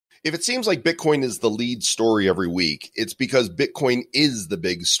If it seems like Bitcoin is the lead story every week, it's because Bitcoin is the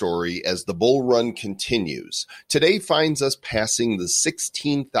big story as the bull run continues. Today finds us passing the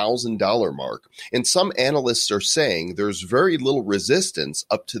 $16,000 mark, and some analysts are saying there's very little resistance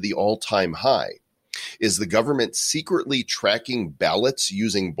up to the all-time high. Is the government secretly tracking ballots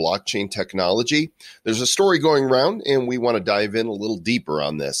using blockchain technology? There's a story going around, and we want to dive in a little deeper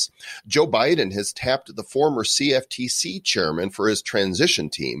on this. Joe Biden has tapped the former CFTC chairman for his transition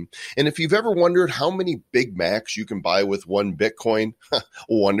team. And if you've ever wondered how many Big Macs you can buy with one Bitcoin,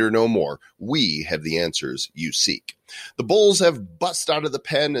 wonder no more. We have the answers you seek. The Bulls have bust out of the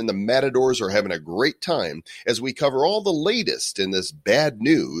pen and the Matadors are having a great time as we cover all the latest in this bad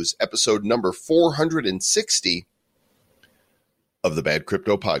news, episode number 460 of the Bad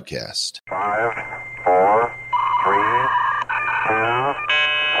Crypto Podcast. 5, 4, 3, 2,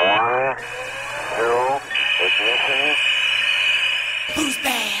 1, 0, ignition. Who's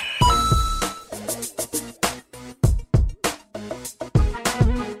bad?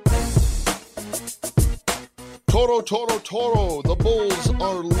 Toro, the Bulls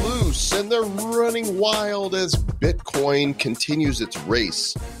are loose and they're running wild as Bitcoin continues its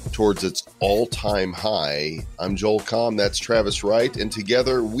race towards its all-time high. I'm Joel Comm, that's Travis Wright, and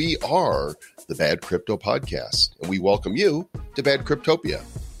together we are the Bad Crypto Podcast, and we welcome you to Bad Cryptopia.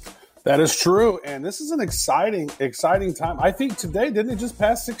 That is true, and this is an exciting time. I think today, didn't it just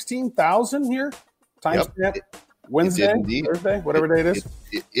pass 16,000 here? Timestamp? Yep. Wednesday, Thursday, whatever day it is.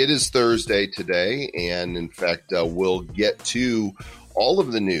 It is Thursday today, and in fact, we'll get to all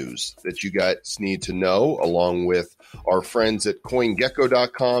of the news that you guys need to know, along with our friends at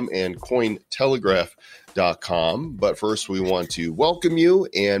CoinGecko.com and CoinTelegraph.com. But first, we want to welcome you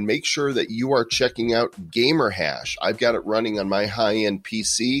and make sure that you are checking out GamerHash. I've got it running on my high-end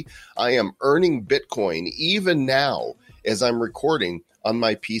PC. I am earning Bitcoin even now as I'm recording on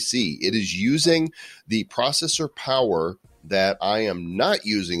my PC. It is using the processor power that I am not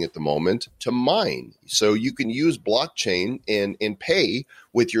using at the moment to mine. So you can use blockchain and pay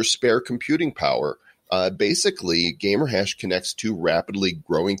with your spare computing power. Basically, GamerHash connects two rapidly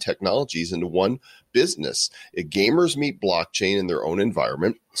growing technologies into one business. Gamers meet blockchain in their own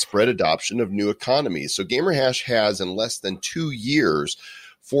environment, spread adoption of new economies. So GamerHash has, in less than 2 years,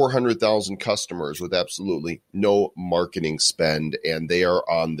 400,000 customers with absolutely no marketing spend, and they are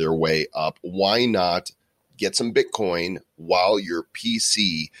on their way up. Why not get some Bitcoin while your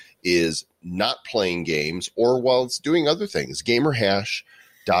PC is not playing games or while it's doing other things?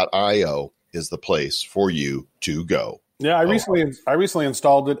 GamerHash.io is the place for you to go. Yeah, I recently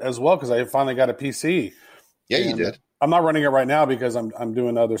installed it as well because I finally got a PC. Yeah, you did. I'm not running it right now because I'm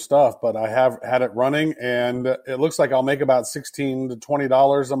doing other stuff, but I have had it running, and it looks like I'll make about $16 to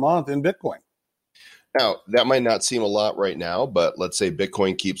 $20 a month in Bitcoin. Now, that might not seem a lot right now, but let's say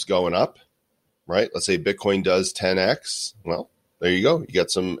Bitcoin keeps going up, right? Let's say Bitcoin does 10x. Well, there you go. You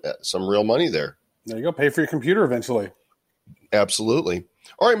got some real money there. There you go. Pay for your computer eventually. Absolutely.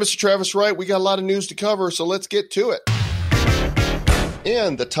 All right, Mr. Travis Wright, we got a lot of news to cover, so let's get to it.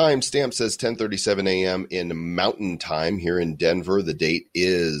 And the timestamp says 10:37 a.m. in Mountain Time here in Denver. The date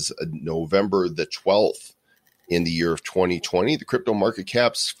is November the 12th in the year of 2020. The crypto market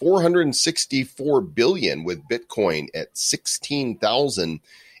cap's $464 billion, with Bitcoin at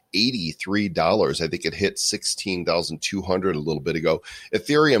 $16,083. I think it hit $16,200 a little bit ago.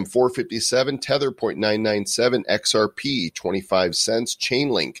 Ethereum $457, Tether $0.997, XRP 25 cents,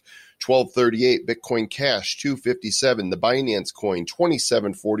 Chainlink $12.38, Bitcoin Cash $2.57, the Binance Coin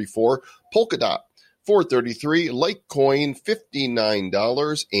 $27.44, Polkadot $4.33, Litecoin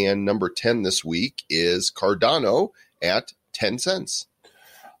 $59, and number 10 this week is Cardano at 10 cents.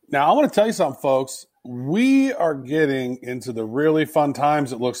 Now, I want to tell you something, folks. We are getting into the really fun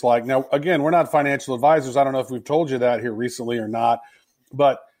times, it looks like. Now, again, we're not financial advisors. I don't know if we've told you that here recently or not,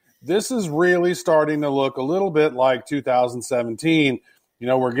 but this is really starting to look a little bit like 2017. You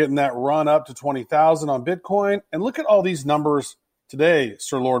know, we're getting that run up to 20,000 on Bitcoin. And look at all these numbers today,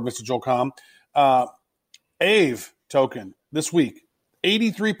 Sir Lord, Mr. Joel Comm. AVE token this week,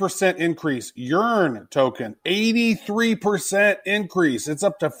 83% increase. Yearn token, 83% increase. It's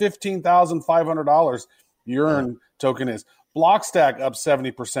up to $15,500. Yearn token is. Blockstack up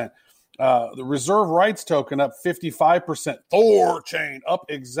 70%. The Reserve Rights token up 55%. Thorchain up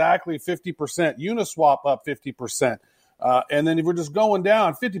exactly 50%. Uniswap up 50%. And then if we're just going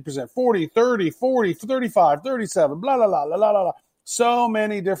down 50%, 40, 30, 40, 35, 37, blah, blah, blah, blah, blah, blah. So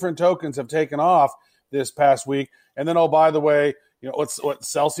many different tokens have taken off this past week. And then, oh, by the way, you know, what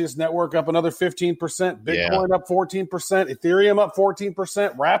Celsius Network up another 15%, Bitcoin up 14%, Ethereum up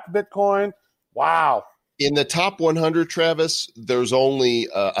 14%, Wrapped Bitcoin. Wow. In the top 100, Travis, there's only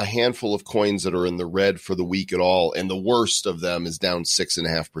a handful of coins that are in the red for the week at all, and the worst of them is down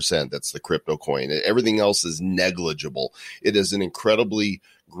 6.5%. That's the crypto coin. Everything else is negligible. It is an incredibly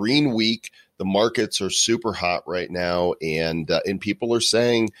green week. The markets are super hot right now, and people are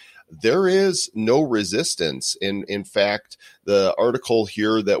saying there is no resistance. In fact, the article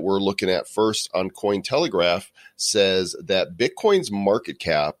here that we're looking at first on Cointelegraph says that Bitcoin's market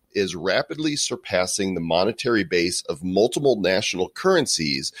cap is rapidly surpassing the monetary base of multiple national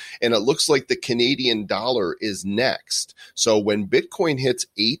currencies, and it looks like the Canadian dollar is next. So when Bitcoin hits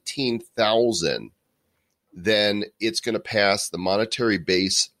 18,000, then it's going to pass the monetary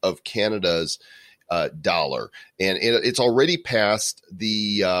base of Canada's dollar, and it's already passed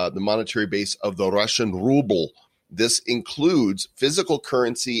the monetary base of the Russian ruble. This includes physical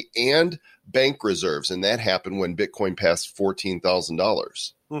currency and bank reserves, and that happened when Bitcoin passed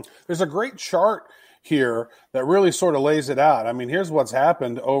 $14,000. There's a great chart here that really sort of lays it out. I mean, here's what's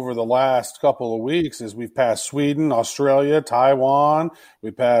happened over the last couple of weeks: is we've passed Sweden, Australia, Taiwan,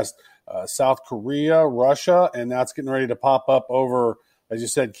 we passed South Korea, Russia, and now it's getting ready to pop up over, as you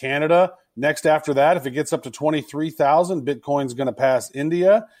said, Canada. Next after that, if it gets up to 23,000, Bitcoin's going to pass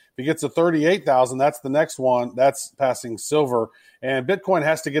India. If it gets to 38,000, that's the next one. That's passing silver. And Bitcoin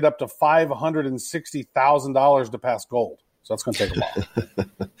has to get up to $560,000 to pass gold. So that's going to take a while.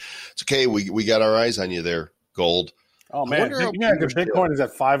 It's okay. We got our eyes on you there, gold. Oh, man. Bitcoin is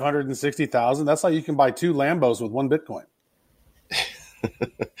at 560,000. That's how you can buy 2 Lambos with 1 Bitcoin.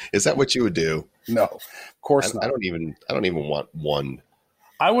 Is that what you would do? No, of course not. I don't even want one.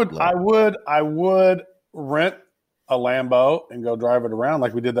 I would rent a Lambo and go drive it around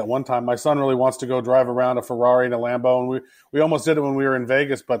like we did that one time. My son really wants to go drive around a Ferrari and a Lambo, and we almost did it when we were in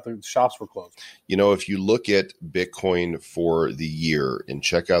Vegas, but the shops were closed. You know, if you look at Bitcoin for the year and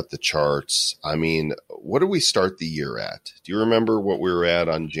check out the charts, I mean, what did we start the year at? Do you remember what we were at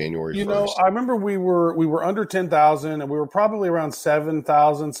on January 1st? You know, I remember we were under 10,000, and we were probably around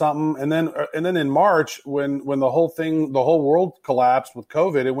 7,000 something, and then in March when the whole world collapsed with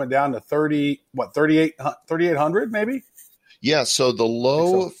COVID, it went down to 3,800 maybe. Yeah, so the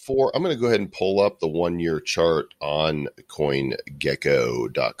low I'm going to go ahead and pull up the 1-year chart on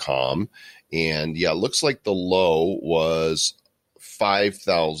CoinGecko.com. And yeah, it looks like the low was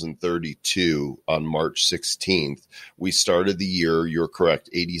 5,032 on March 16th. We started the year, you're correct,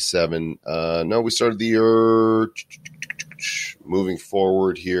 87. We started the year moving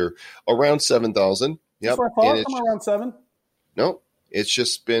forward here around 7,000. Yep. That's what I thought. I'm around 7. No, it's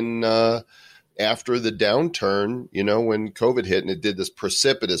just been after the downturn, you know, when COVID hit and it did this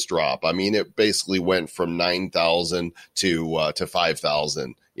precipitous drop. I mean, it basically went from 9,000 to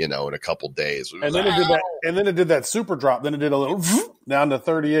 5,000, you know, in a couple days. And then it did that super drop. Then it did a little down to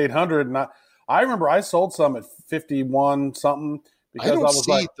 3,800. And I remember I sold some at 51 something. Because I don't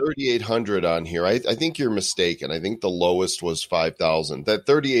see 3,800 on here. I think you're mistaken. I think the lowest was 5,000. That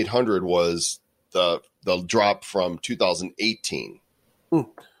 3,800 was the drop from 2018.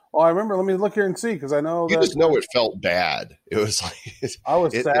 Well, I remember. Let me look here and see, because I know you just know it felt bad. It was like I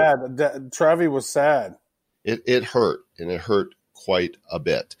was sad. Travi was sad. It hurt, and it hurt quite a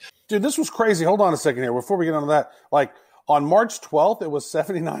bit. Dude, this was crazy. Hold on a second here before we get on to that. Like on March 12th, it was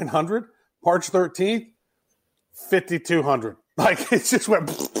 7,900. March 13th, 5,200. Like it just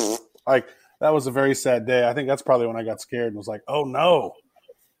went like that was a very sad day. I think that's probably when I got scared and was like, "Oh no,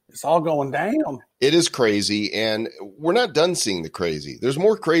 it's all going down." It is crazy, and we're not done seeing the crazy. There's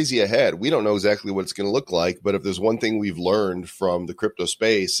more crazy ahead. We don't know exactly what it's going to look like, but if there's one thing we've learned from the crypto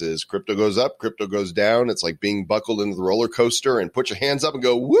space is crypto goes up, crypto goes down. It's like being buckled into the roller coaster and put your hands up and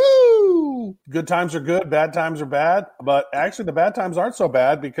go, woo! Good times are good, bad times are bad. But actually the bad times aren't so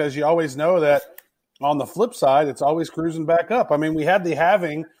bad because you always know that on the flip side, it's always cruising back up. I mean, we had the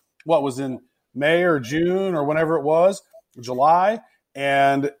halving, what was in May or June or whenever it was, July,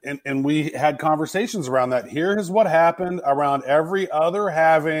 and we had conversations around that. Here is what happened around every other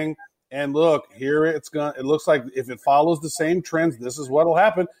halving, and look, here it looks like if it follows the same trends, this is what will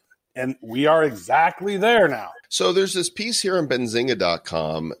happen, and we are exactly there now. So there's this piece here on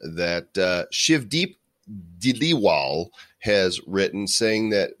Benzinga.com that Shivdeep Dhaliwal has written, saying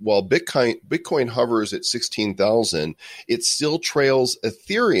that while Bitcoin hovers at 16,000, it still trails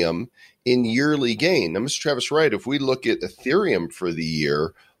Ethereum in yearly gain. Now, Mr. Travis Wright, if we look at Ethereum for the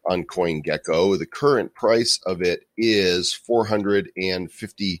year on CoinGecko, the current price of it is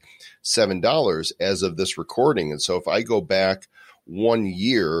 $457 as of this recording. And so if I go back 1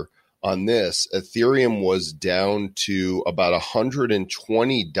 year on this, Ethereum was down to about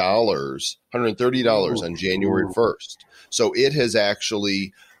 $120, $130 on January 1st. So it has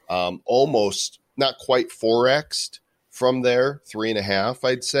actually almost not quite 4x'd from there, 3.5,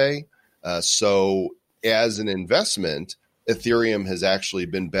 I'd say. So as an investment, Ethereum has actually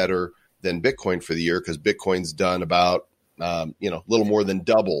been better than Bitcoin for the year because Bitcoin's done about, a little more than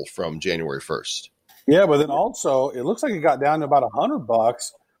double from January 1st. Yeah, but then also it looks like it got down to about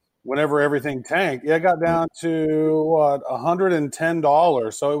 $100 whenever everything tanked. Yeah, it got down to what,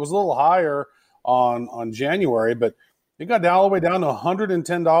 $110. So it was a little higher on January, but it got down all the way down to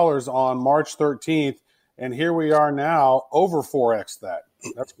 $110 on March 13th, and here we are now over 4x that.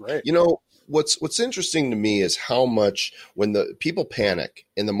 That's great. What's interesting to me is how much when the people panic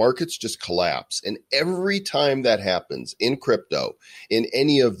and the markets just collapse, and every time that happens in crypto, in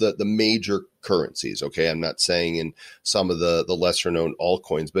any of the major currencies, okay, I'm not saying in some of the lesser known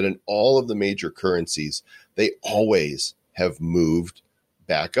altcoins, but in all of the major currencies, they always have moved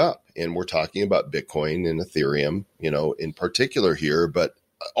back up. And we're talking about Bitcoin and Ethereum, in particular here, but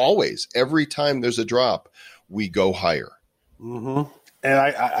always, every time there's a drop, we go higher. Mm-hmm. And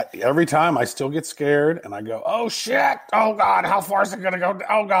I every time I still get scared and I go, oh shit, oh God, how far is it going to go?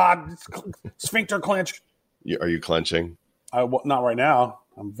 Oh God, sphincter clench. Are you clenching? Not right now.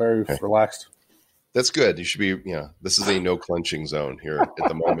 I'm very relaxed. That's good. You should be, this is a no clenching zone here at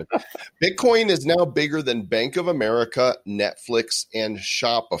the moment. Bitcoin is now bigger than Bank of America, Netflix, and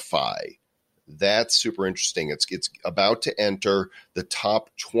Shopify. That's super interesting. It's about to enter the top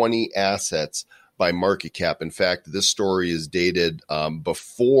 20 assets by market cap. In fact, this story is dated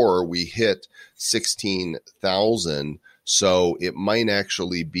before we hit 16,000. So it might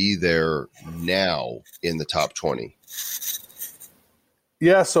actually be there now in the top 20.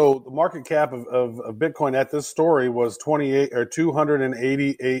 Yeah, so the market cap of Bitcoin at this story was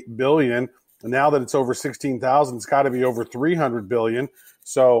 288 billion. And now that it's over 16,000, it's got to be over 300 billion.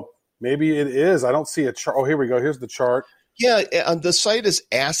 So maybe it is. I don't see a chart. Oh, here we go. Here's the chart. Yeah, the site is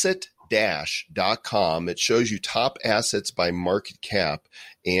asset-.com. It shows you top assets by market cap,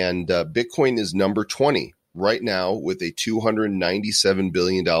 and Bitcoin is number 20 right now with a $297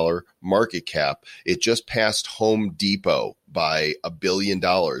 billion market cap. It just passed Home Depot by $1 billion,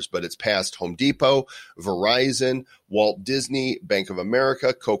 but it's passed Home Depot, Verizon, Walt Disney, Bank of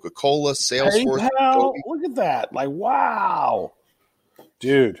America, Coca-Cola, Salesforce. Adobe. Look at that. Like, wow.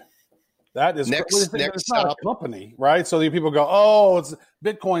 Dude, that is next not a company, right? So the people go, oh,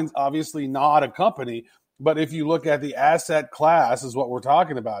 Bitcoin's obviously not a company. But if you look at the asset class is what we're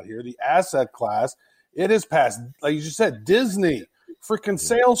talking about here, the asset class, it has passed, like you just said, Disney, freaking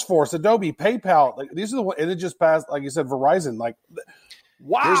Salesforce, Adobe, PayPal. Like these are the ones, and it just passed, like you said, Verizon. Like,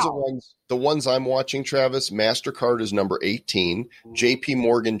 wow. Here's the ones I'm watching, Travis. MasterCard is number 18. JP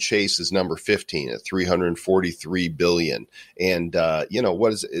Morgan Chase is number 15 at 343 billion. And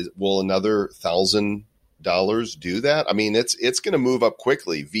what will another $1,000 do that? I mean, it's going to move up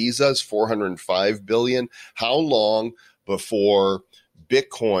quickly. Visa's 405 billion. How long before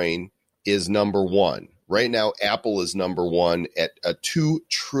Bitcoin is number one? Right now, Apple is number one at a $2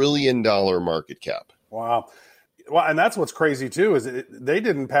 trillion market cap. Wow. Well, and that's what's crazy too, is they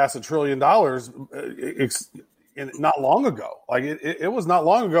didn't pass $1 trillion not long ago. Like it was not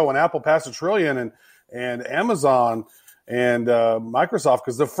long ago when Apple passed $1 trillion and Amazon and Microsoft,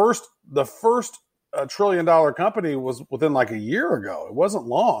 because the first $1 trillion company was within like a year ago. It wasn't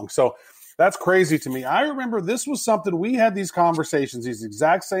long. So that's crazy to me. I remember this was something we had these conversations, these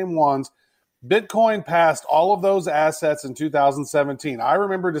exact same ones. Bitcoin passed all of those assets in 2017. I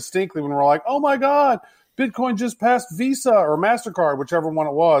remember distinctly when we're like, oh my God, Bitcoin just passed Visa or MasterCard, whichever one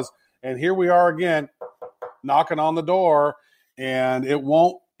it was. And here we are again, knocking on the door, and it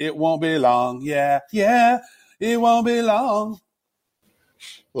won't be long. Yeah, it won't be long.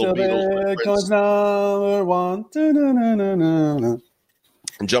 Bitcoin's number one. Da-na-na-na-na.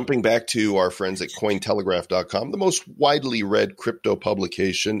 And jumping back to our friends at Cointelegraph.com, the most widely read crypto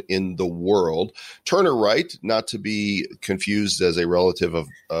publication in the world, Turner Wright, not to be confused as a relative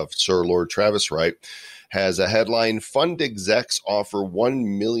of Sir Lord Travis Wright, has a headline: Fund execs offer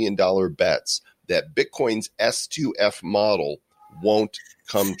 $1 million bets that Bitcoin's S2F model won't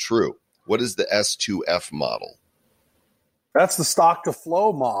come true. What is the S2F model? That's the stock to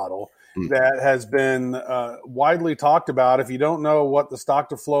flow model that has been widely talked about. If you don't know what the stock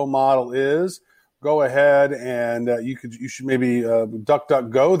to flow model is, go ahead and you should maybe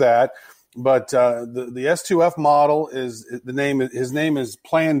DuckDuckGo that. But the S2F model is his name is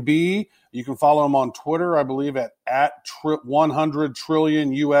Plan B. You can follow him on Twitter, I believe, at 100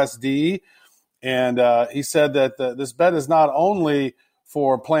 trillion USD. And he said that this bet is not only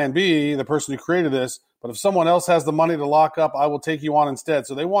for Plan B, the person who created this, but if someone else has the money to lock up, I will take you on instead.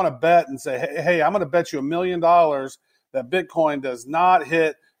 So they want to bet and say, hey, I'm going to bet you $1 million that Bitcoin does not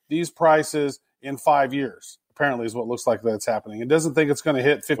hit these prices in 5 years. Apparently is what looks like that's happening. It doesn't think it's going to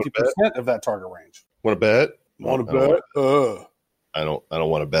hit 50% of that target range. Want to bet? Want to bet? I don't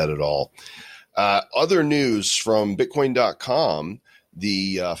want to bet at all. Other news from Bitcoin.com.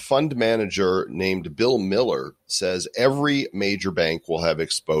 The fund manager named Bill Miller says every major bank will have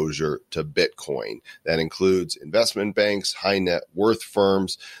exposure to Bitcoin. That includes investment banks, high net worth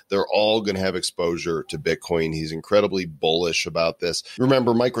firms. They're all going to have exposure to Bitcoin. He's incredibly bullish about this.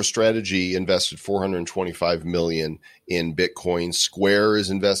 Remember, MicroStrategy invested $425 million in Bitcoin. Square is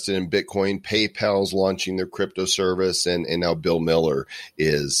invested in Bitcoin. PayPal's launching their crypto service, and now Bill Miller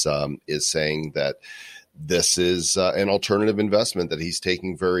is saying that this is an alternative investment that he's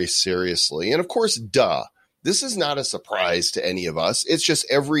taking very seriously. And of course, this is not a surprise to any of us. It's just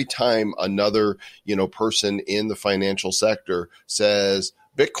every time another, person in the financial sector says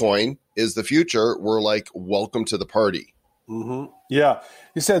Bitcoin is the future, we're like, welcome to the party. Mm-hmm. Yeah.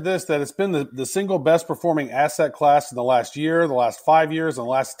 He said that it's been the single best performing asset class in the last year, the last 5 years, and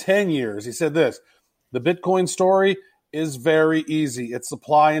the last 10 years. He said this, the Bitcoin story is very easy. It's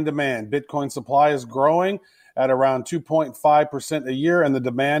supply and demand. Bitcoin supply is growing at around 2.5% a year, and the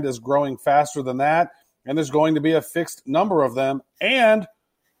demand is growing faster than that. And there's going to be a fixed number of them. And,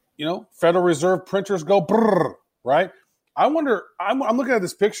 Federal Reserve printers go brrr, right? I wonder, I'm looking at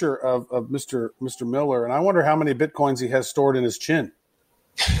this picture of Mr. Miller, and I wonder how many Bitcoins he has stored in his chin.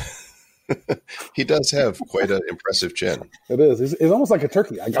 He does have quite an impressive chin. It is. It's almost like a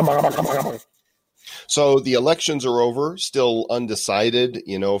turkey. So the elections are over, still undecided,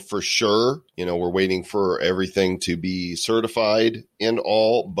 for sure. We're waiting for everything to be certified and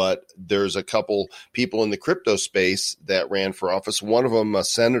all, but there's a couple people in the crypto space that ran for office. One of them, a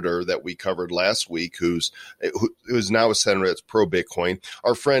senator that we covered last week, who's now a senator that's pro-Bitcoin.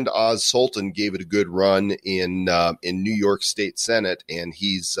 Our friend Oz Sultan gave it a good run in New York State Senate, and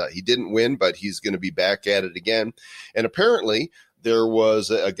he didn't win, but he's going to be back at it again. And apparently there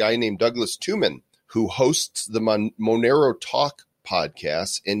was a guy named Douglas Tuman who hosts the Monero Talk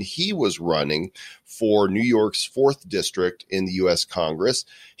podcast, and he was running for New York's 4th District in the U.S. Congress.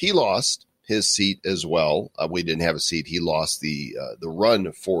 He lost his seat as well. We didn't have a seat. He lost the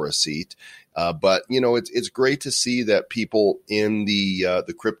run for a seat. But, it's great to see that people in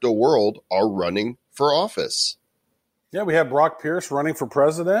the crypto world are running for office. Yeah, we have Brock Pierce running for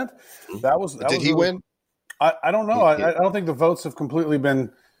president. Did he win? I don't know. I don't think the votes have completely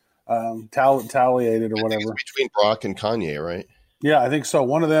been talliated or whatever. It's between Brock and Kanye, right? Yeah, I think so.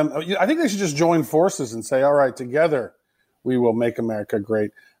 One of them. I think they should just join forces and say, "All right, together, we will make America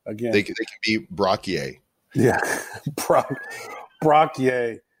great again." They can be Brockier. Yeah,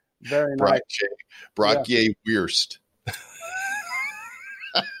 Brockier. Very nice. Brockier Wierst.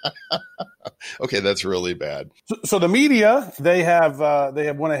 Okay, that's really bad. So the media, they have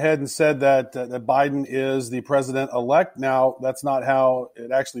went ahead and said that Biden is the president-elect. Now, that's not how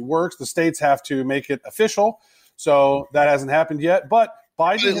it actually works. The states have to make it official. So that hasn't happened yet. But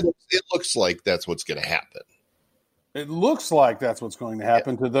Biden... It looks like that's what's going to happen. It looks like that's what's going to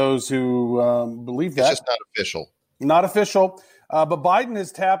happen to those who believe that. It's just not official. Not official. But Biden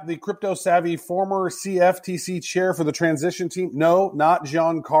has tapped the crypto-savvy former CFTC chair for the transition team. No, not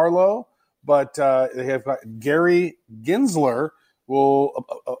Giancarlo, but they have got Gary Gensler will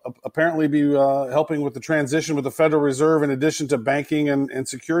apparently be helping with the transition with the Federal Reserve in addition to banking and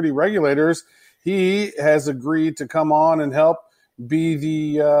security regulators. He has agreed to come on and help be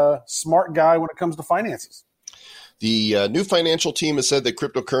the smart guy when it comes to finances. The new financial team has said that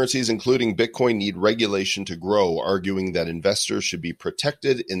cryptocurrencies, including Bitcoin, need regulation to grow, arguing that investors should be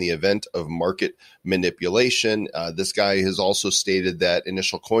protected in the event of market manipulation. This guy has also stated that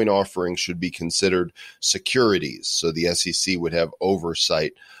initial coin offerings should be considered securities, so the SEC would have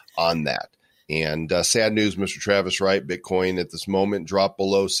oversight on that. And sad news, Mr. Travis Wright, Bitcoin at this moment dropped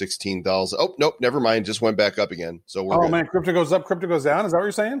below 16,000. Oh, nope, never mind, just went back up again. So we're good. Man, crypto goes up, crypto goes down. Is that what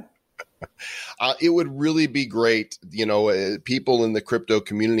you're saying? It would really be great. People in the crypto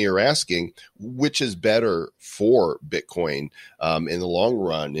community are asking which is better for Bitcoin in the long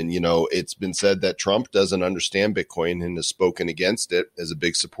run. And, it's been said that Trump doesn't understand Bitcoin and has spoken against it as a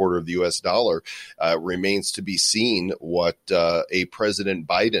big supporter of the U.S. dollar. Remains to be seen what a President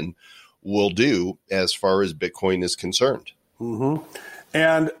Biden will do as far as Bitcoin is concerned. Mm-hmm.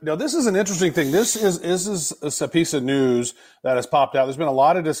 And this is an interesting thing. This is a piece of news that has popped out. There's been a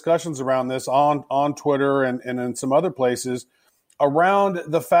lot of discussions around this on Twitter and in some other places around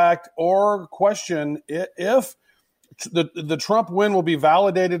the fact or question if the Trump win will be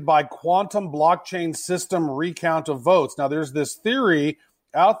validated by quantum blockchain system recount of votes. Now, there's this theory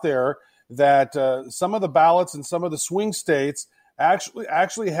out there that some of the ballots in some of the swing states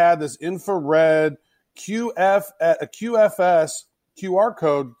actually had this infrared QFS QR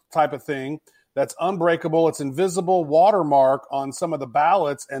code type of thing that's unbreakable. It's invisible watermark on some of the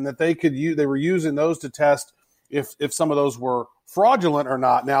ballots, and that they were using those to test if some of those were fraudulent or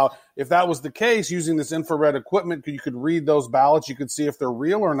not. Now, if that was the case, using this infrared equipment, you could read those ballots. You could see if they're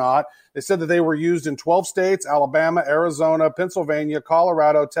real or not. They said that they were used in 12 states: Alabama, Arizona, Pennsylvania,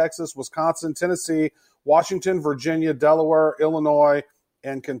 Colorado, Texas, Wisconsin, Tennessee, Washington, Virginia, Delaware, Illinois,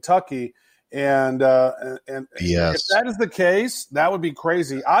 and Kentucky. And yes, if that is the case, that would be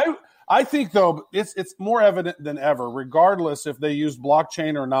crazy. I think, though, it's more evident than ever, regardless if they use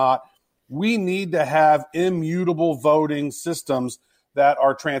blockchain or not, we need to have immutable voting systems that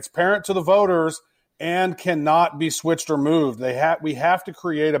are transparent to the voters and cannot be switched or moved. We have to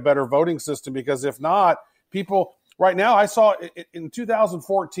create a better voting system, because if not, people right now, I saw in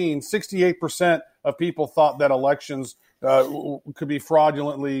 2014, 68% of people thought that elections could be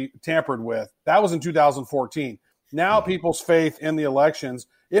fraudulently tampered with. That was in 2014. Now people's faith in the elections,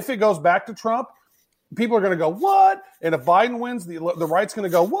 if it goes back to Trump, people are going to go, what? And if Biden wins, the right's going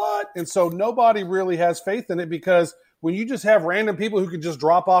to go, what? And so nobody really has faith in it, because when you just have random people who can just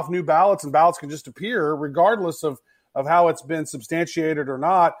drop off new ballots and ballots can just appear, regardless of how it's been substantiated or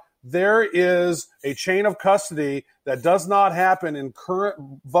not, there is a chain of custody that does not happen in current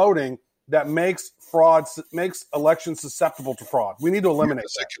voting that makes elections susceptible to fraud. We need to eliminate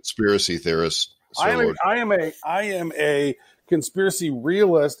that. As a conspiracy theorist, I am a conspiracy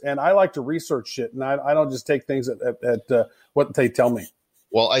realist, and I like to research shit, and I don't just take things at what they tell me.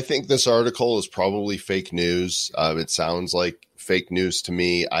 Well, I think this article is probably fake news. It sounds like fake news to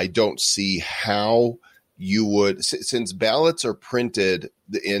me. I don't see how you would, since ballots are printed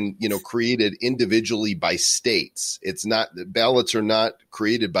and created individually by states. It's not, ballots are not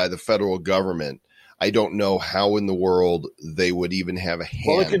created by the federal government. I don't know how in the world they would even have a hand.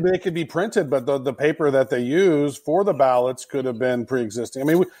 Well, they could be printed, but the paper that they use for the ballots could have been pre-existing. I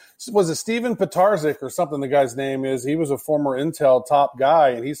mean, was it Stephen Petarzik or something the guy's name is? He was a former Intel top guy,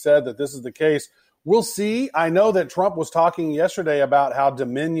 and he said that this is the case. We'll see. I know that Trump was talking yesterday about how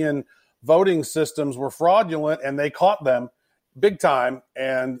Dominion voting systems were fraudulent, and they caught them big time,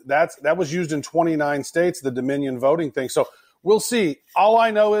 and that was used in 29 states, the Dominion voting thing. So we'll see. All I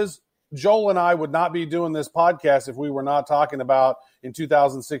know is Joel and I would not be doing this podcast if we were not talking about, in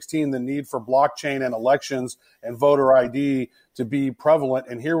 2016, the need for blockchain and elections and voter ID to be prevalent.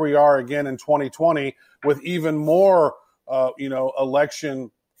 And here we are again in 2020 with even more,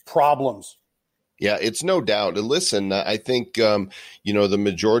 election problems. Yeah, it's no doubt. And listen, I think, the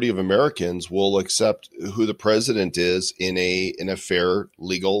majority of Americans will accept who the president is in a fair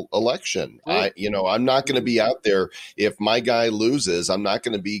legal election. Right. I'm not going to be out there. If my guy loses, I'm not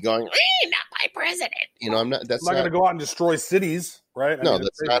going to be going, not my president. I'm not going to go out and destroy cities, right?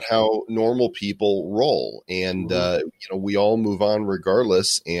 That's not how normal people roll. And, we all move on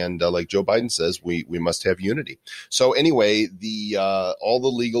regardless. And like Joe Biden says, we must have unity. So anyway, all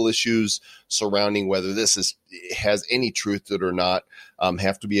the legal issues surrounding whether this has any truth to it or not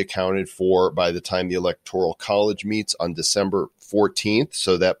have to be accounted for by the time the Electoral College meets on December 14th.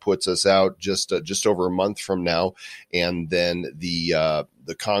 So that puts us out just over a month from now. And then the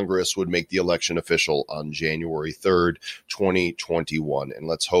Congress would make the election official on January 3rd, 2021. And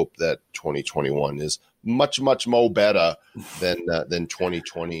let's hope that 2021 is much, much more better than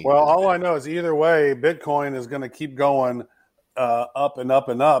 2020. Well, all I know is either way, Bitcoin is going to keep going up and up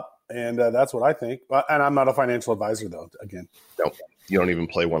and up. And that's what I think. And I'm not a financial advisor, though, again. No, you don't even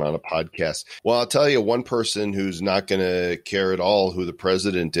play one on a podcast. Well, I'll tell you, one person who's not going to care at all who the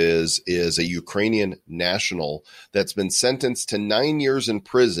president is a Ukrainian national that's been sentenced to 9 years in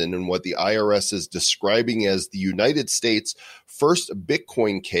prison in what the IRS is describing as the United States' first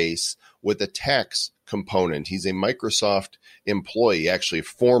Bitcoin case with a tax component. He's a Microsoft employee, actually a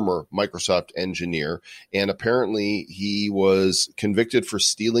former Microsoft engineer, and apparently he was convicted for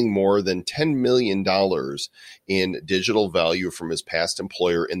stealing more than $10 million in digital value from his past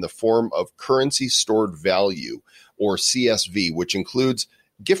employer in the form of currency stored value, or CSV, which includes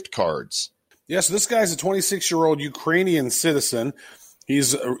gift cards. Yes, this guy's a 26-year-old Ukrainian citizen. He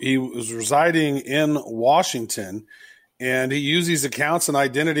was residing in Washington, and he used these accounts and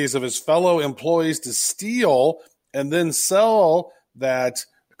identities of his fellow employees to steal and then sell that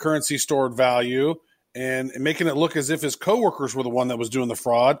currency stored value, and making it look as if his coworkers were the one that was doing the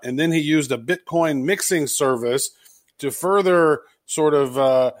fraud. And then he used a Bitcoin mixing service to further sort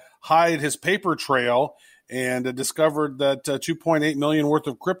of hide his paper trail, and discovered that $2.8 million worth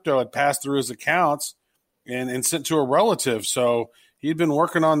of crypto had passed through his accounts and sent to a relative. So he'd been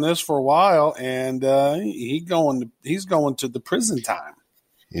working on this for a while, and he's going to the prison time.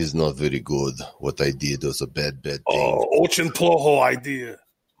 He's not very good. What I did was a bad thing. Oh, очень плохо idea.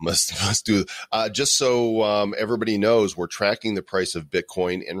 Must do. Just so everybody knows, we're tracking the price of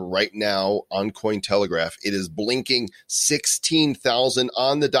Bitcoin, and right now on Cointelegraph, it is blinking 16,000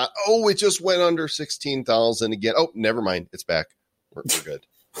 on the dot. Oh, it just went under 16,000 again. Oh, never mind, it's back. We're good.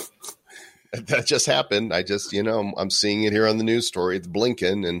 That just happened. I'm seeing it here on the news story. It's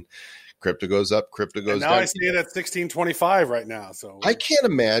blinking, and crypto goes up, crypto goes down. Now I see it at 1625 right now. So I can't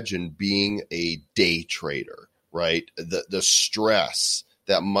imagine being a day trader, right? The stress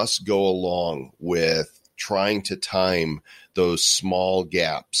that must go along with trying to time those small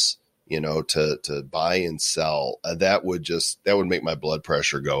gaps, to buy and sell. That would make my blood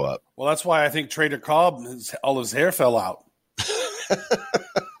pressure go up. Well, that's why I think Trader Cobb, all his hair fell out.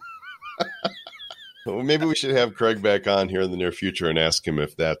 Well, maybe we should have Craig back on here in the near future and ask him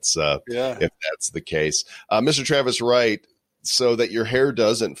if that's the case. Mr. Travis Wright, so that your hair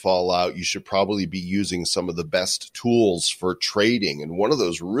doesn't fall out, you should probably be using some of the best tools for trading. And one of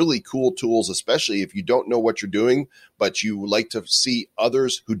those really cool tools, especially if you don't know what you're doing, but you like to see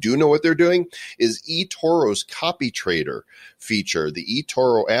others who do know what they're doing, is eToro's Copy Trader feature. The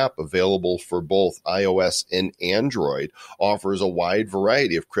eToro app, available for both iOS and Android, offers a wide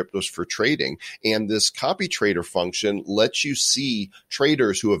variety of cryptos for trading. And this Copy Trader function lets you see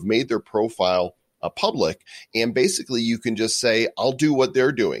traders who have made their profile public, and basically you can just say, I'll do what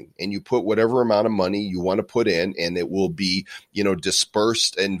they're doing, and you put whatever amount of money you want to put in, and it will be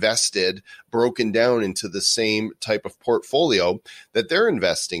dispersed, invested, broken down into the same type of portfolio that they're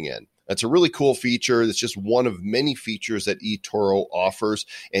investing in. That's a really cool feature. That's just one of many features that eToro offers,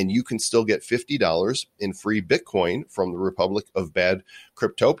 and you can still get $50 in free Bitcoin from the Republic of Bad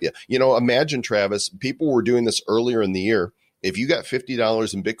Cryptopia. Imagine, Travis, people were doing this earlier in the year. If you got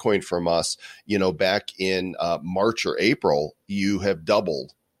 $50 in Bitcoin from us, back in March or April, you have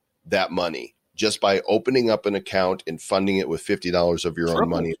doubled that money just by opening up an account and funding it with $50 of your own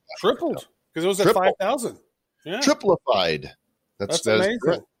money. Tripled, because it was at 5,000. Yeah. Triplified. That's amazing.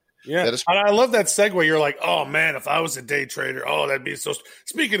 Yeah. And I love that segue. You're like, oh, man, if I was a day trader, that'd be so.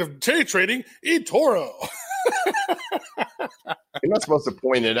 Speaking of day trading, eToro. You're not supposed to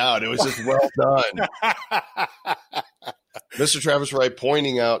point it out. It was just well done. Mr. Travis Wright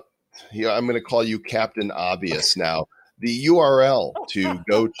pointing out, I'm going to call you Captain Obvious now. The URL to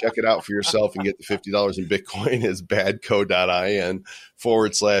go check it out for yourself and get the $50 in Bitcoin is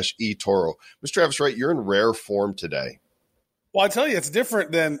badco.in/eToro. Mr. Travis Wright, you're in rare form today. Well, I tell you, it's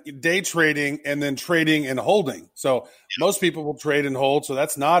different than day trading and then trading and holding. So most people will trade and hold, so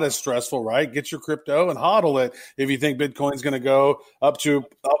that's not as stressful, right? Get your crypto and hodl it if you think Bitcoin's going to go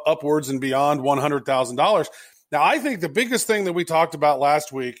upwards and beyond $100,000. Now, I think the biggest thing that we talked about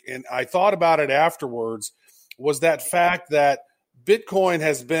last week, and I thought about it afterwards, was that fact that Bitcoin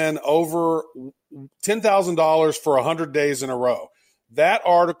has been over $10,000 for 100 days in a row. That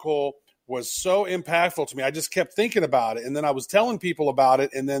article was so impactful to me. I just kept thinking about it, and then I was telling people about it,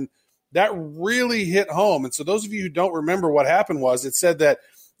 and then that really hit home. And so those of you who don't remember what happened was, it said that,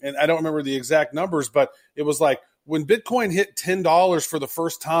 and I don't remember the exact numbers, but it was like when Bitcoin hit $10 for the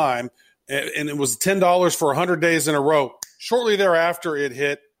first time, and it was $10 for 100 days in a row. Shortly thereafter, it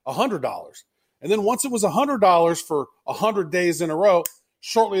hit $100. And then once it was $100 for 100 days in a row,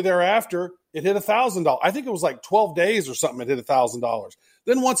 shortly thereafter, it hit $1,000. I think it was like 12 days or something, it hit $1,000.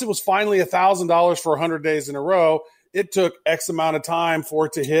 Then once it was finally $1,000 for 100 days in a row, it took X amount of time for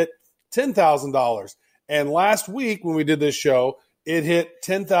it to hit $10,000. And last week when we did this show, it hit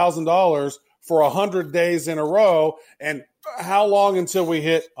 $10,000 for 100 days in a row. And how long until we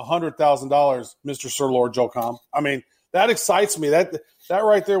hit $100,000, Mr. Sir Lord Joe Com? I mean, that excites me. That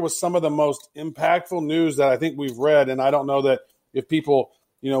right there was some of the most impactful news that I think we've read. And I don't know that if people,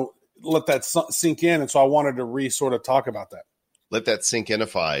 let that sink in. And so I wanted to sort of talk about that. Let that sink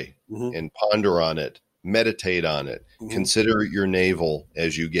inify and ponder on it. Meditate on it. Consider your navel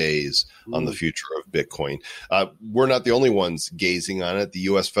as you gaze on the future of Bitcoin. We're not the only ones gazing on it. The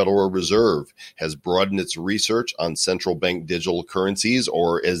U.S. Federal Reserve has broadened its research on central bank digital currencies,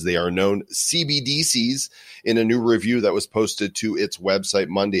 or as they are known, CBDCs, in a new review that was posted to its website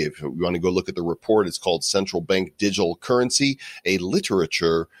Monday. If you want to go look at the report, it's called Central Bank Digital Currency, a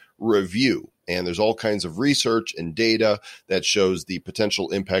Literature Review. And there's all kinds of research and data that shows the potential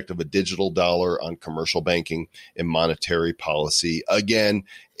impact of a digital dollar on commercial banking and monetary policy. Again,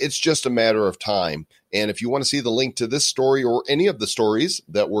 it's just a matter of time. And if you want to see the link to this story or any of the stories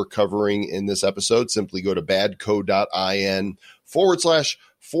that we're covering in this episode, simply go to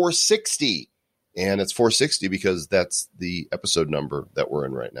badco.in/460. And it's 460 because that's the episode number that we're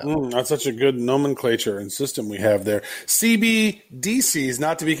in right now. That's such a good nomenclature and system we have there. CBDCs,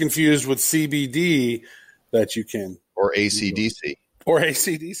 not to be confused with CBD that you can. Or ACDC. Or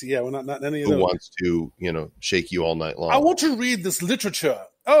ACDC. Yeah, well, not any of Who those. wants to, shake you all night long. I want to read this literature.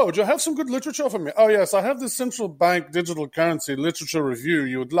 Oh, do you have some good literature for me? Oh, yes, I have this central bank digital currency literature review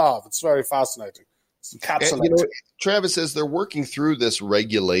you would love. It's very fascinating. It's encapsulated. Travis says they're working through this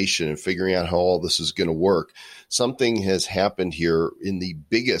regulation and figuring out how all this is going to work. Something has happened here in the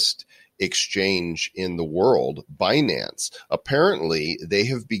biggest exchange in the world, Binance. Apparently, they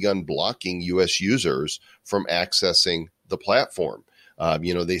have begun blocking U.S. users from accessing the platform.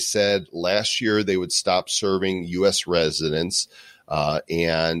 They said last year they would stop serving U.S. residents,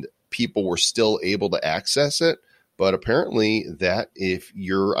 and people were still able to access it. But apparently that if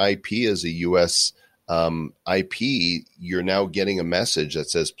your IP is a U.S. IP, you're now getting a message that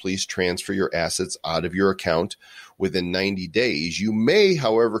says, please transfer your assets out of your account within 90 days. You may,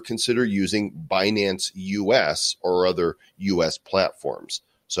 however, consider using Binance US or other US platforms.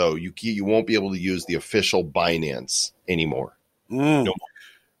 So you won't be able to use the official Binance anymore. No more.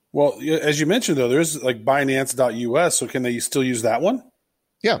 Well, as you mentioned, though, there's like Binance.us. So can they still use that one?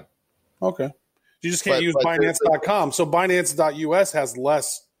 Yeah. Okay. You just can't use Binance.com. So Binance.us has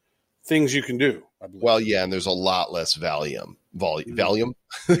less things you can do, I believe. Well, yeah, and there's a lot less volume.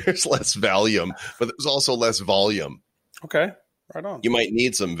 There's less volume, but there's also less volume. Okay, right on. You might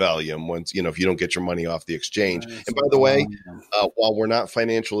need some volume once, if you don't get your money off the exchange. And by the way, while we're not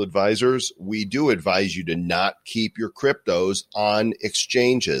financial advisors, we do advise you to not keep your cryptos on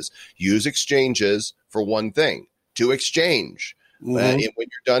exchanges. Use exchanges for one thing, to exchange. And when you're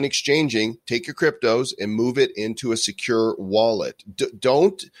done exchanging, take your cryptos and move it into a secure wallet.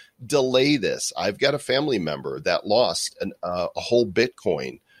 Don't delay this. I've got a family member that lost a whole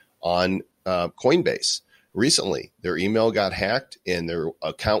Bitcoin on Coinbase recently. Their email got hacked and their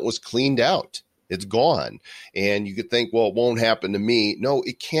account was cleaned out. It's gone. And you could think, well, it won't happen to me. No,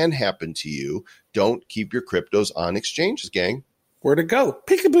 it can happen to you. Don't keep your cryptos on exchanges, gang. Where'd it go?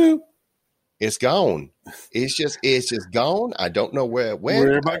 Peekaboo. It's gone. It's just gone. I don't know where it went.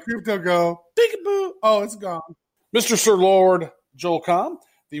 Where'd my crypto go? Peekaboo. Oh, it's gone. Mr. Sir Lord Joel Comm,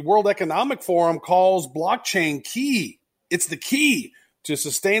 the World Economic Forum calls blockchain key. It's the key to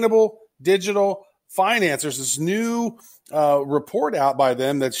sustainable digital finance. There's this new report out by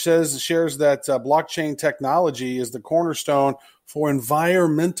them that shares that blockchain technology is the cornerstone for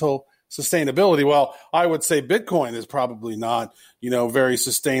environmental sustainability. Well, I would say Bitcoin is probably not, very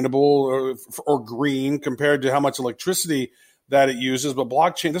sustainable or green compared to how much electricity that it uses. But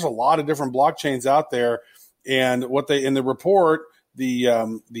blockchain, there's a lot of different blockchains out there. And what they in the report, the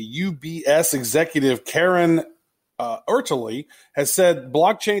UBS executive Karen Ertele has said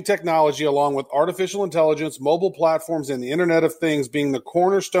blockchain technology, along with artificial intelligence, mobile platforms, and the Internet of Things being the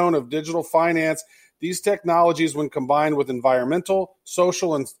cornerstone of digital finance. These technologies, when combined with environmental,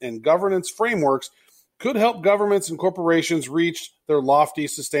 social, and governance frameworks, could help governments and corporations reach their lofty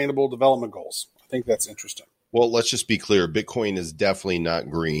sustainable development goals. I think that's interesting. Well, let's just be clear. Bitcoin is definitely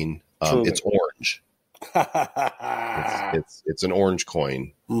not green. It's orange. it's an orange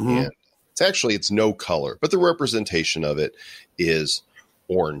coin. And it's no color, but the representation of it is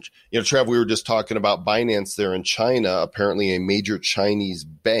orange. Trav, we were just talking about Binance there in China. Apparently a major Chinese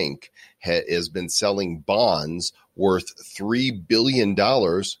bank has been selling bonds worth $3 billion.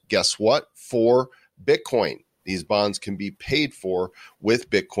 Guess what? For Bitcoin. These bonds can be paid for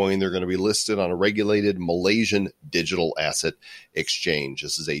with Bitcoin. They're going to be listed on a regulated Malaysian digital asset exchange.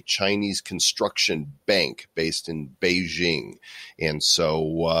 This is a Chinese construction bank based in Beijing. And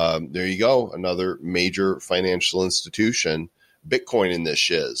so there you go. Another major financial institution. Bitcoin in this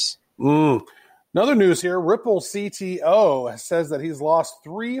shiz. Another news here, Ripple CTO says that he's lost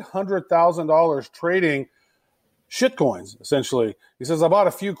 $300,000 trading shitcoins, essentially. He says, I bought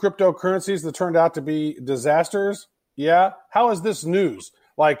a few cryptocurrencies that turned out to be disasters. Yeah. How is this news?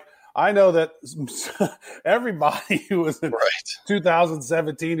 Like, I know that everybody who was in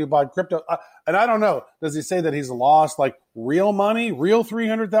 2017 who bought crypto, and I don't know, does he say that he's lost like real money, real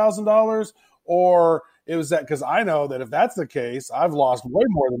 $300,000? Or it was that, because I know that if that's the case, I've lost way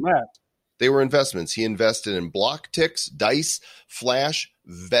more than that. They were investments. He invested in BlockTix, Dice, Flash,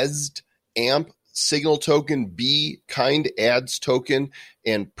 Vezd, AMP, Signal Token, B, Kind Ads Token,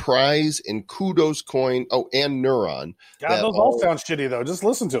 and Prize, and Kudos Coin, and Neuron. God, those all sound shitty, though. Just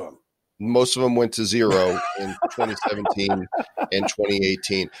listen to them. Most of them went to zero in 2017 and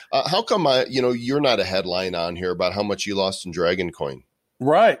 2018. How come you're not a headline on here about how much you lost in Dragon Coin?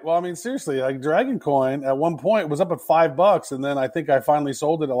 Right. Well, I mean, seriously, like Dragon Coin at one point was up at $5, and then I think I finally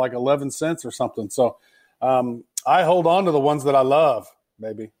sold it at like 11 cents or something. So I hold on to the ones that I love,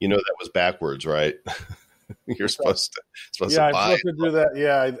 maybe. You know, that was backwards, right? You're supposed to Yeah, I'm buy supposed to do that.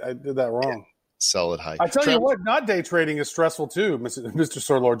 Yeah, I did that wrong. sell it high. I tell you what, not day trading is stressful too, Mr.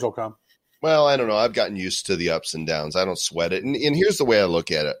 Sir Lord Jolcom. Well, I don't know. I've gotten used to the ups and downs. I don't sweat it. And here's the way I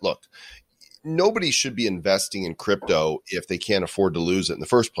look at it. Look, nobody should be investing in crypto if they can't afford to lose it in the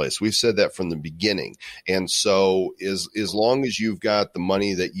first place. We've said that from the beginning. And so as long as you've got the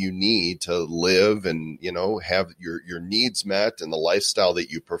money that you need to live and, you know, have your needs met and the lifestyle that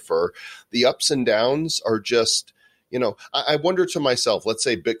you prefer, the ups and downs are just, you know, I wonder to myself, let's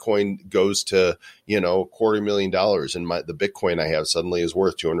say Bitcoin goes to, you know, $250,000 and the Bitcoin I have suddenly is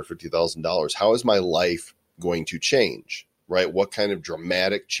worth $250,000. How is my life going to change? Right? What kind of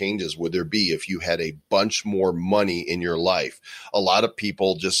dramatic changes would there be if you had a bunch more money in your life? A lot of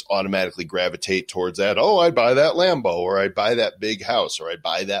people just automatically gravitate towards that. Oh, I'd buy that Lambo, or I'd buy that big house, or I'd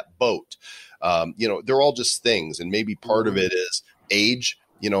buy that boat. You know, they're all just things. And maybe part of it is age,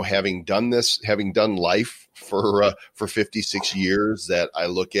 you know, having done life for 56 years, that I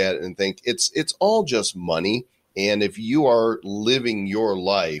look at and think it's all just money. And if you are living your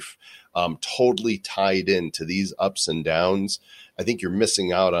life totally tied into these ups and downs, I think you're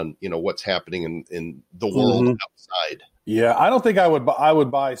missing out on, you know, what's happening in the world outside. Yeah, I don't think I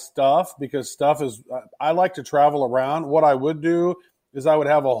would buy stuff, because stuff is, I like to travel around. What I would do is I would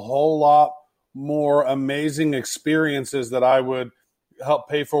have a whole lot more amazing experiences that I would help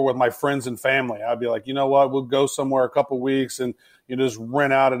pay for with my friends and family. I'd be like, you know what, we'll go somewhere a couple weeks and you just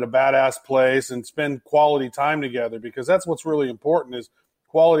rent out at a badass place and spend quality time together, because that's what's really important, is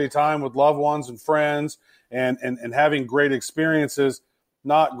quality time with loved ones and friends, and having great experiences,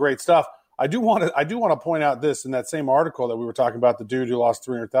 not great stuff. I do want to point out this, in that same article that we were talking about, the dude who lost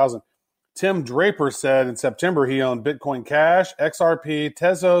 300,000. Tim Draper said in September he owned Bitcoin Cash, XRP,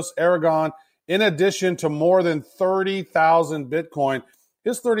 Tezos, Aragon, in addition to more than 30,000 Bitcoin.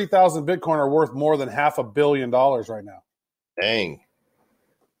 His 30,000 Bitcoin are worth more than $500 million right now. Dang.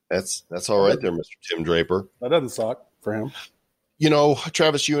 That's all right there, Mr. Tim Draper. That doesn't suck for him. You know,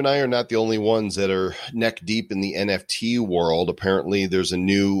 Travis, you and I are not the only ones that are neck deep in the NFT world. Apparently, there's a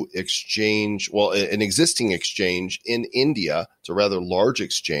new exchange, well, an existing exchange in India. It's a rather large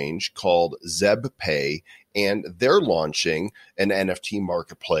exchange called ZebPay, and they're launching an NFT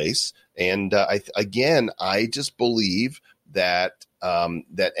marketplace. And I just believe that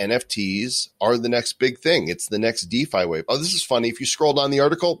that NFTs are the next big thing. It's the next DeFi wave. Oh, this is funny. If you scroll down the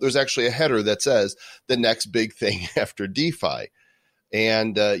article, there's actually a header that says the next big thing after DeFi.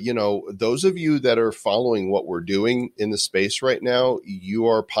 And, you know, those of you that are following what we're doing in the space right now, you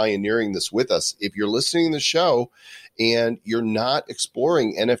are pioneering this with us. If you're listening to the show and you're not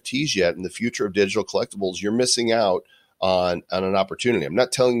exploring NFTs yet in the future of digital collectibles, you're missing out on an opportunity. I'm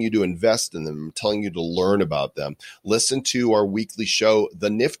not telling you to invest in them. I'm telling you to learn about them. Listen to our weekly show, The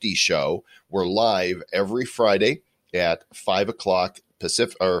Nifty Show. We're live every Friday at 5 o'clock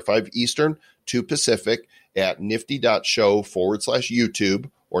Pacific, or 5 Eastern, 2 Pacific, at nifty.show/YouTube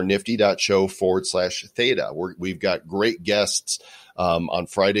or nifty.show/theta. We've got great guests on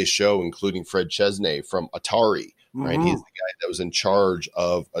Friday's show, including Fred Chesney from Atari. Right, he's the guy that was in charge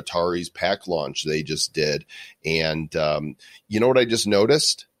of Atari's pack launch they just did. And you know what I just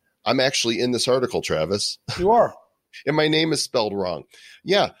noticed? I'm actually in this article, Travis. You are. And my name is spelled wrong.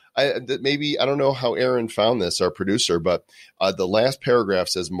 Yeah, maybe, I don't know how Aaron found this, our producer, but the last paragraph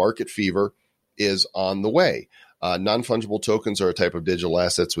says market fever is on the way. Non-fungible tokens are a type of digital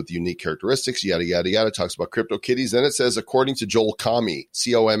assets with unique characteristics, yada, yada, yada. Talks about CryptoKitties. Then it says, according to Joel Comme,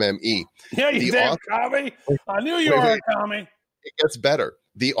 Comme. Yeah, you damn commie. I knew you were a commie. It gets better.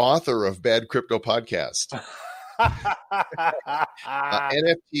 The author of Bad Crypto Podcast.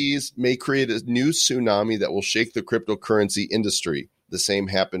 NFTs may create a new tsunami that will shake the cryptocurrency industry. The same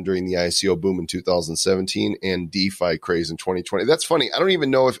happened during the ICO boom in 2017 and DeFi craze in 2020. That's funny. I don't even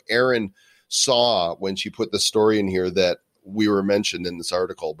know if Aaron saw when she put the story in here that we were mentioned in this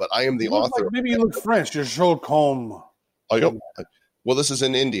article, but I am the author. Like, maybe you look French. You're Joel Comme. Well, this is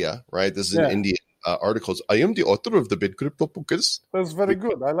in India, right? This is in Indian articles. I am the author of the Bad Crypto Podcast. That's very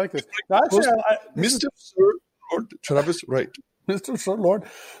good. I like this. Actually, Mr. Sir Lord Travis, right? Mr. Sir Lord.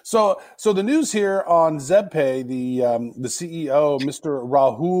 So the news here on ZebPay, the CEO, Mr.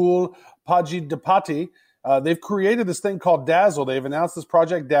 Rahul Pajidipati, they've created this thing called Dazzle. They've announced this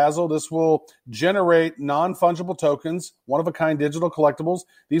project Dazzle. This will generate non-fungible tokens, one-of-a-kind digital collectibles.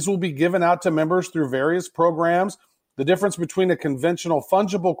 These will be given out to members through various programs. The difference between a conventional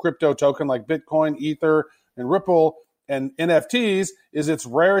fungible crypto token like Bitcoin, Ether, and Ripple And NFTs is its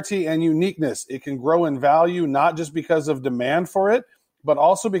rarity and uniqueness. It can grow in value not just because of demand for it, but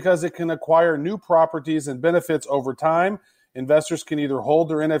also because it can acquire new properties and benefits over time. Investors can either hold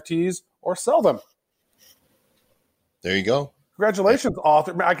their NFTs or sell them. There you go. Congratulations,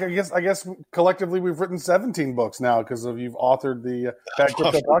 author. I guess collectively we've written 17 books now because you've authored the Bad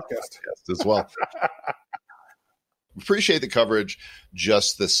Crypto podcast as well. Appreciate the coverage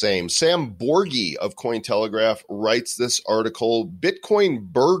just the same. Sam Borghi of Cointelegraph writes this article,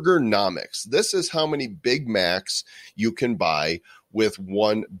 Bitcoin Burgernomics. This is how many Big Macs you can buy with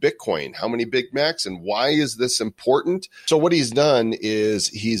one Bitcoin. How many Big Macs and why is this important? So what he's done is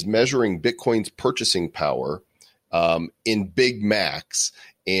he's measuring Bitcoin's purchasing power in Big Macs,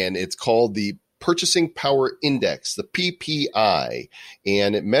 and it's called the Purchasing Power Index, the PPI,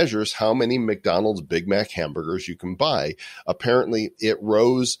 and it measures how many McDonald's Big Mac hamburgers you can buy. Apparently, it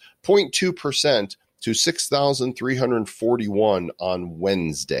rose 0.2% to 6,341 on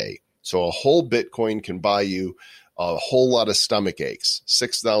Wednesday. So a whole Bitcoin can buy you a whole lot of stomach aches,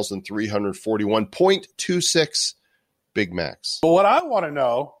 6,341.26 Big Macs. But what I want to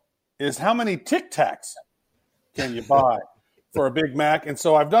know is how many Tic Tacs can you buy for a Big Mac? And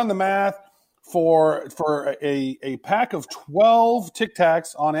so I've done the math for a pack of 12 Tic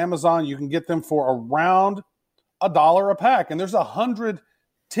Tacs on Amazon. You can get them for around $1 a pack. And there's 100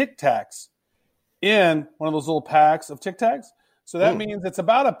 Tic Tacs in one of those little packs of Tic Tacs. So that means it's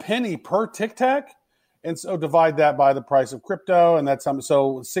about a penny per Tic Tac. And so divide that by the price of crypto. And that's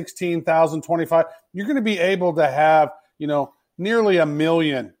so 16,025. You're going to be able to have, nearly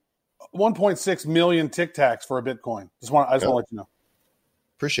 1.6 million Tic Tacs for a Bitcoin. I just want to let you know.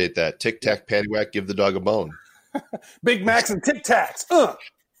 Appreciate that. Tic Tac, paddywhack, give the dog a bone. Big Macs and Tic Tacs.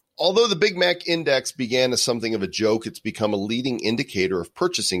 Although the Big Mac Index began as something of a joke, it's become a leading indicator of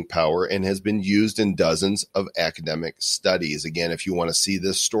purchasing power and has been used in dozens of academic studies. Again, if you want to see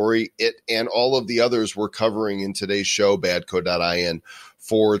this story, it and all of the others we're covering in today's show,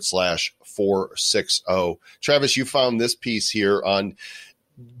 badco.in/460. Travis, you found this piece here on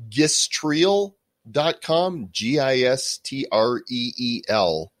Gistreel.com,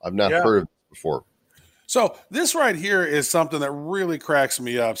 Gistreel. I've not heard of it before. So this right here is something that really cracks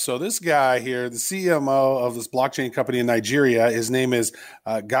me up. So this guy here, the CMO of this blockchain company in Nigeria, his name is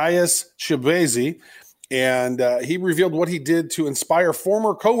Gaius Chibueze, and he revealed what he did to inspire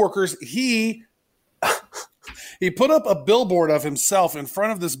former coworkers. He put up a billboard of himself in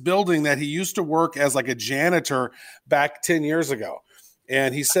front of this building that he used to work as like a janitor back 10 years ago.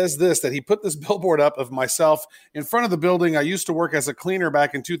 And he says that he put this billboard up of myself in front of the building. I used to work as a cleaner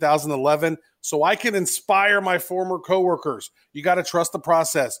back in 2011, so I can inspire my former coworkers. You got to trust the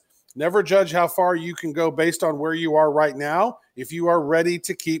process. Never judge how far you can go based on where you are right now. If you are ready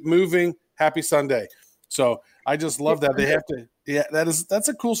to keep moving, happy Sunday. So I just love that. They have to. Yeah, that's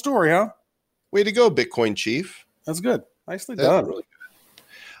a cool story, huh? Way to go, Bitcoin Chief. That's good. Nicely done. Really good.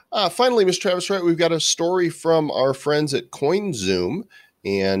 Finally, Mr. Travis Wright, we've got a story from our friends at CoinZoom,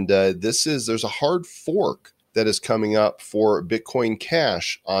 and there's a hard fork that is coming up for Bitcoin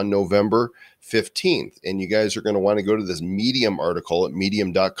Cash on November 15th, and you guys are going to want to go to this Medium article at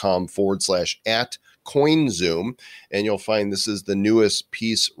medium.com/@CoinZoom, and you'll find this is the newest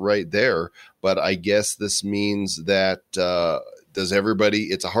piece right there. But I guess this means that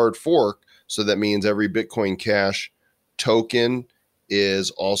it's a hard fork, so that means every Bitcoin Cash token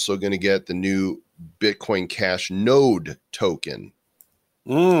is also going to get the new Bitcoin Cash node token.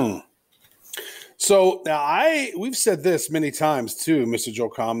 So now we've said this many times too, Mr. Joe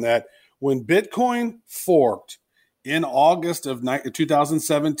Com, that when Bitcoin forked in August of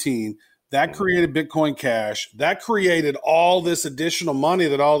 2017, that created Bitcoin Cash. That created all this additional money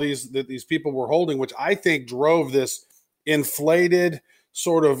that these people were holding, which I think drove this inflated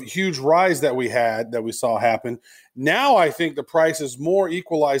sort of huge rise that we saw happen. Now I think the price is more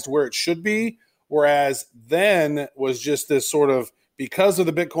equalized where it should be, whereas then was just this sort of, because of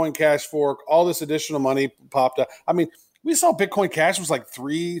the Bitcoin Cash fork, all this additional money popped up. I mean, we saw Bitcoin Cash was like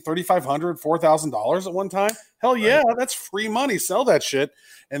 $3,500, $4,000 at one time. Hell yeah, that's free money. Sell that shit.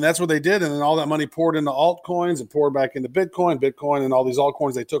 And that's what they did. And then all that money poured into altcoins and poured back into Bitcoin and all these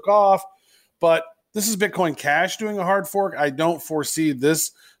altcoins they took off. But this is Bitcoin Cash doing a hard fork. I don't foresee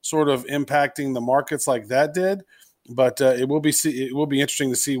this sort of impacting the markets like that did, but it will be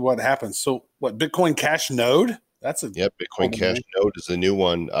interesting to see what happens. So, what, Bitcoin Cash node? That's a Bitcoin Cash Node is the new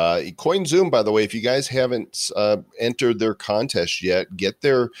one. CoinZoom, by the way, if you guys haven't entered their contest yet, get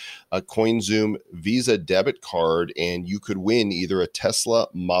their CoinZoom Visa debit card, and you could win either a Tesla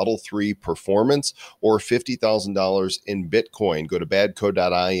Model 3 Performance or $50,000 in Bitcoin. Go to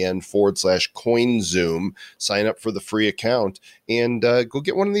badco.in/CoinZoom, sign up for the free account, and go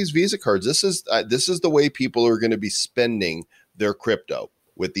get one of these Visa cards. This is the way people are going to be spending their crypto,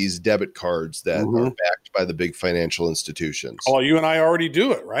 with these debit cards that are backed by the big financial institutions. Oh, you and I already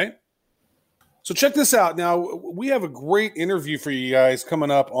do it, right? So check this out. Now, we have a great interview for you guys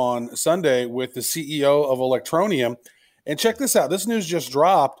coming up on Sunday with the CEO of Electroneum. And check this out. This news just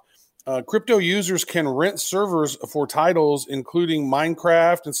dropped. Crypto users can rent servers for titles, including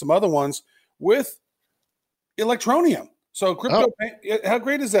Minecraft and some other ones, with Electroneum. So crypto, how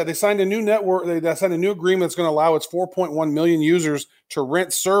great is that? They signed a new network. They signed a new agreement that's going to allow its 4.1 million users to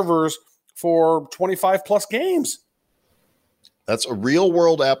rent servers for 25 plus games. That's a real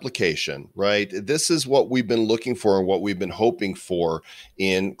world application, right? This is what we've been looking for and what we've been hoping for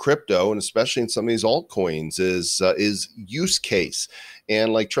in crypto, and especially in some of these altcoins is use case.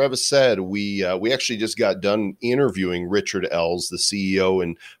 And like Travis said, we actually just got done interviewing Richard Ells, the CEO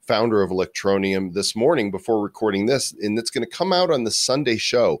and founder of Electroneum, this morning before recording this, and it's going to come out on the Sunday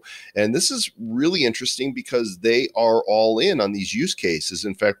show. And this is really interesting because they are all in on these use cases.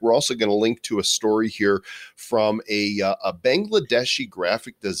 In fact, we're also going to link to a story here from a Bangladeshi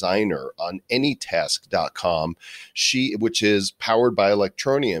graphic designer on Anytask.com, which is powered by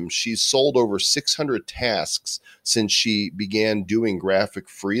Electroneum. She's sold over 600 tasks since she began doing graphic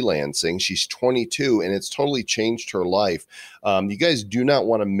freelancing. She's 22, and it's totally changed her life. You guys do not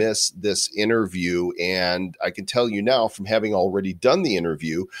want to miss this interview, and I can tell you now from having already done the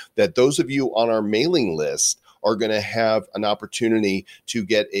interview that those of you on our mailing list are going to have an opportunity to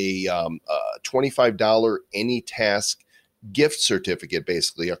get a $25 Anytask gift certificate,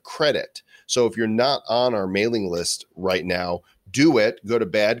 basically a credit. So if you're not on our mailing list right now, do it. Go to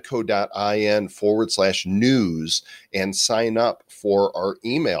badco.in/news and sign up for our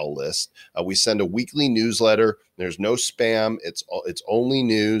email list. We send a weekly newsletter. There's no spam. It's only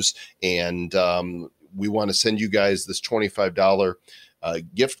news. And we want to send you guys this $25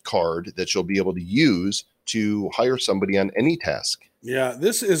 gift card that you'll be able to use to hire somebody on Anytask. Yeah,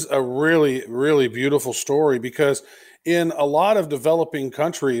 this is a really, really beautiful story because in a lot of developing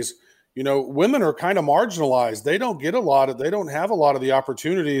countries, you know, women are kind of marginalized. They don't have a lot of the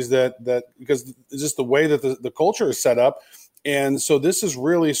opportunities that because it's just the way that the culture is set up. And so this has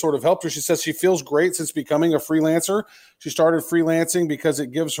really sort of helped her. She says she feels great since becoming a freelancer. She started freelancing because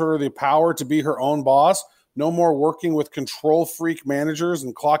it gives her the power to be her own boss. No more working with control freak managers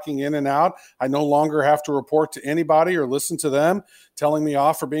and clocking in and out. I no longer have to report to anybody or listen to them telling me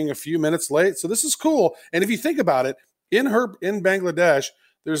off for being a few minutes late. So this is cool. And if you think about it, in Bangladesh,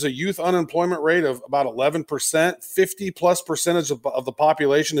 there's a youth unemployment rate of about 11%. 50+% of the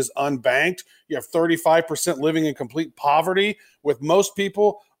population is unbanked. You have 35% living in complete poverty, with most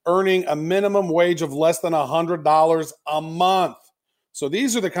people earning a minimum wage of less than $100 a month. So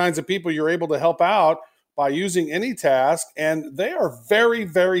these are the kinds of people you're able to help out by using Anytask, and they are very,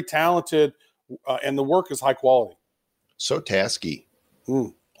 very talented, and the work is high quality. So tasky.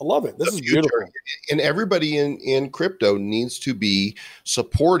 I love it. This is beautiful. And everybody in crypto needs to be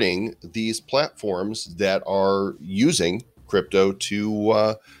supporting these platforms that are using crypto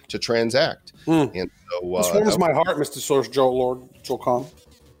to transact. And so this warms my heart, Mr. Source Joel Kahn.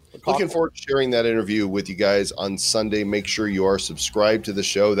 Looking forward to sharing that interview with you guys on Sunday. Make sure you are subscribed to the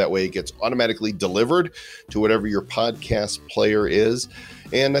show. That way it gets automatically delivered to whatever your podcast player is.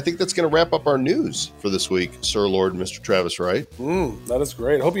 And I think that's going to wrap up our news for this week, Sir Lord, Mr. Travis Wright. That is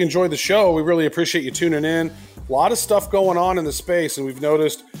great. I hope you enjoyed the show. We really appreciate you tuning in. A lot of stuff going on in the space, and we've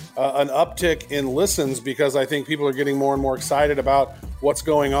noticed an uptick in listens because I think people are getting more and more excited about what's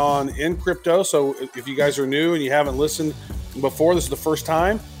going on in crypto. So if you guys are new and you haven't listened before, this is the first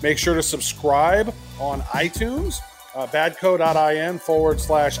time, make sure to subscribe on iTunes,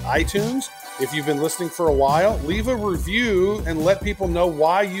 badco.in/iTunes. If you've been listening for a while, leave a review and let people know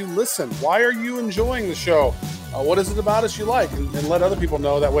why you listen. Why are you enjoying the show? What is it about us you like? And let other people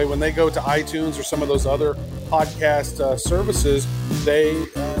know. That way, when they go to iTunes or some of those other podcast services, they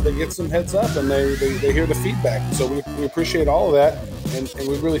get some heads up and they hear the feedback. So we appreciate all of that. And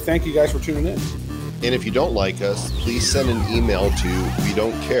we really thank you guys for tuning in. And if you don't like us, please send an email to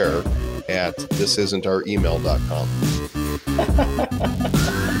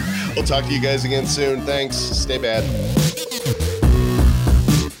wedontcare@thisisintouremail.com. We'll talk to you guys again soon. Thanks. Stay bad.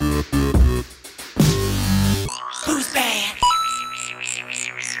 Who's bad?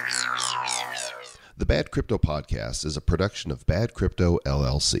 The Bad Crypto Podcast is a production of Bad Crypto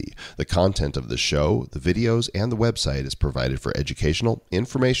LLC. The content of the show, the videos, and the website is provided for educational,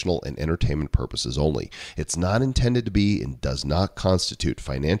 informational, and entertainment purposes only. It's not intended to be and does not constitute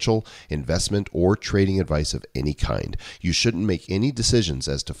financial, investment, or trading advice of any kind. You shouldn't make any decisions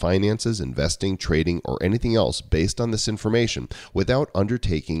as to finances, investing, trading, or anything else based on this information without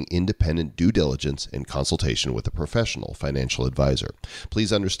undertaking independent due diligence and consultation with a professional financial advisor.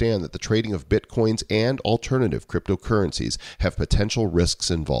 Please understand that the trading of Bitcoins and alternative cryptocurrencies have potential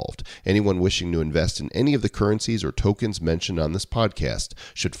risks involved. Anyone wishing to invest in any of the currencies or tokens mentioned on this podcast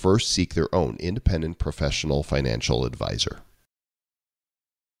should first seek their own independent professional financial advisor.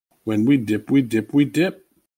 When we dip, we dip, we dip.